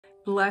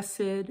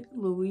Blessed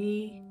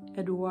Louis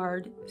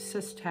Edouard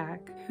Cestac,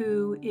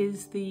 who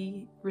is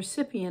the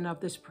recipient of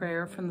this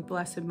prayer from the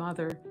Blessed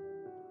Mother.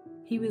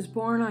 He was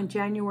born on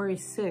January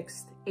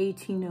 6,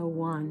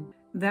 1801.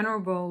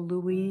 Venerable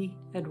Louis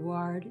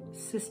Edouard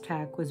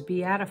Cestac was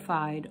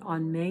beatified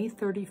on May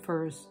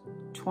 31,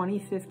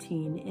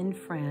 2015 in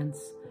France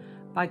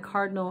by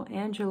Cardinal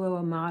Angelo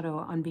Amato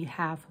on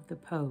behalf of the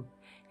Pope.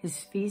 His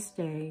feast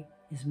day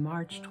is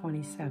March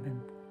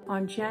 27th.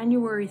 On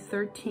January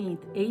 13,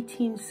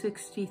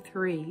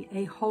 1863,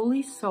 a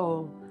holy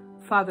soul,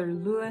 Father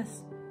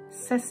Louis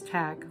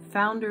Cestac,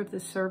 founder of the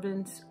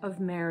Servants of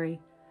Mary,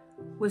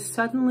 was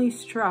suddenly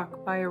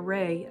struck by a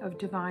ray of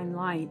divine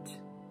light.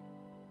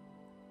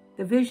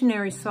 The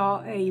visionary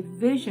saw a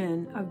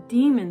vision of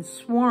demons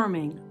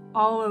swarming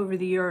all over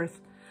the earth,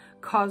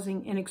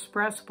 causing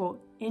inexpressible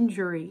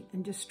injury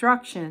and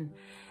destruction.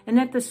 And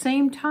at the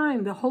same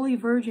time, the Holy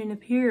Virgin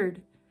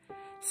appeared,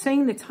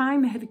 saying the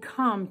time had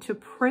come to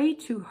pray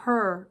to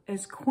her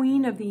as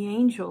Queen of the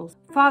Angels.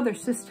 Father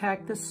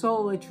Cestac, the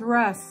soul,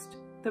 addressed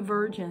the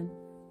Virgin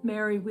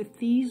Mary with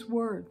these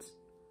words: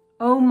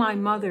 "O my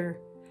mother,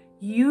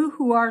 you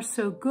who are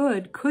so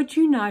good, could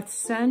you not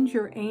send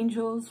your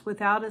angels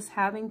without us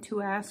having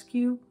to ask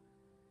you?"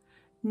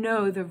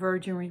 "No," the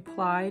Virgin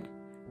replied.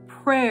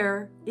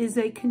 "Prayer is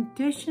a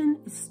condition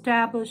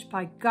established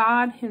by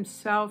God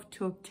Himself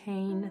to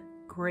obtain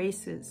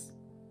graces."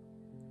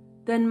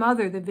 "Then,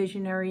 Mother," the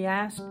visionary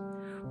asked,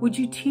 "would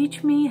you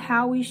teach me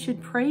how we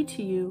should pray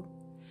to you?"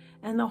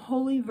 And the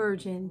Holy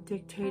Virgin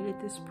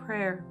dictated this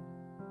prayer: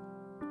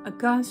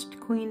 "August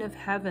Queen of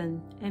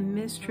Heaven and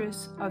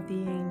Mistress of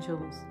the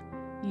Angels,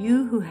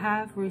 you who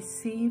have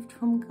received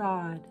from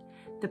God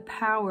the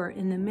power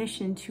and the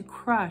mission to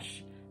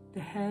crush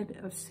the head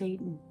of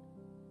Satan,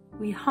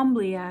 we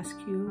humbly ask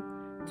you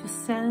to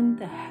send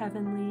the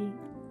heavenly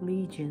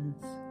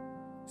legions,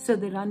 so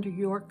that under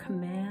your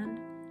command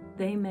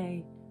they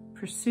may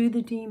pursue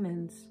the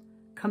demons,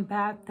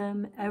 combat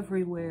them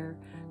everywhere,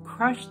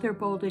 crush their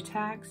bold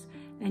attacks,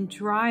 and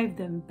drive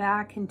them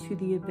back into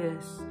the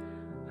abyss.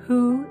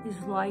 Who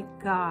is like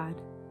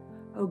God?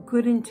 O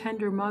good and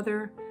tender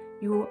Mother,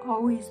 you will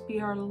always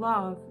be our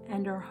love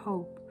and our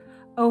hope.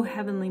 O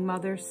Heavenly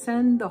Mother,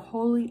 send the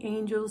holy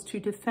angels to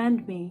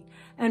defend me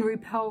and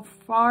repel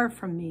far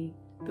from me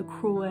the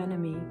cruel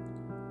enemy.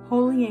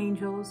 Holy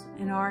angels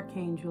and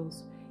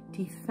archangels,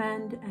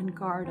 defend and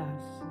guard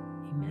us.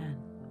 Amen."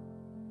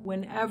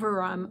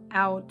 Whenever I'm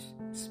out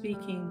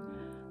speaking,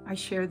 I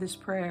share this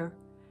prayer.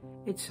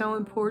 It's so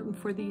important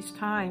for these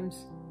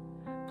times.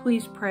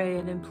 Please pray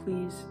it and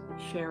please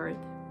share it.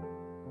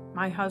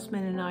 My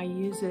husband and I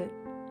use it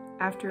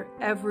after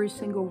every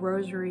single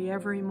rosary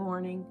every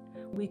morning.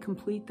 We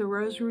complete the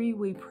rosary,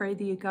 we pray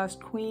the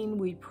August Queen,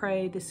 we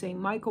pray the St.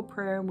 Michael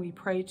prayer, and we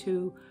pray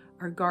to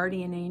our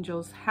guardian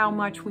angels how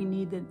much we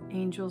need the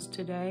angels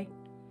today,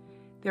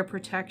 their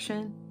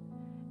protection,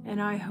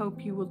 and I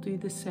hope you will do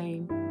the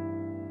same.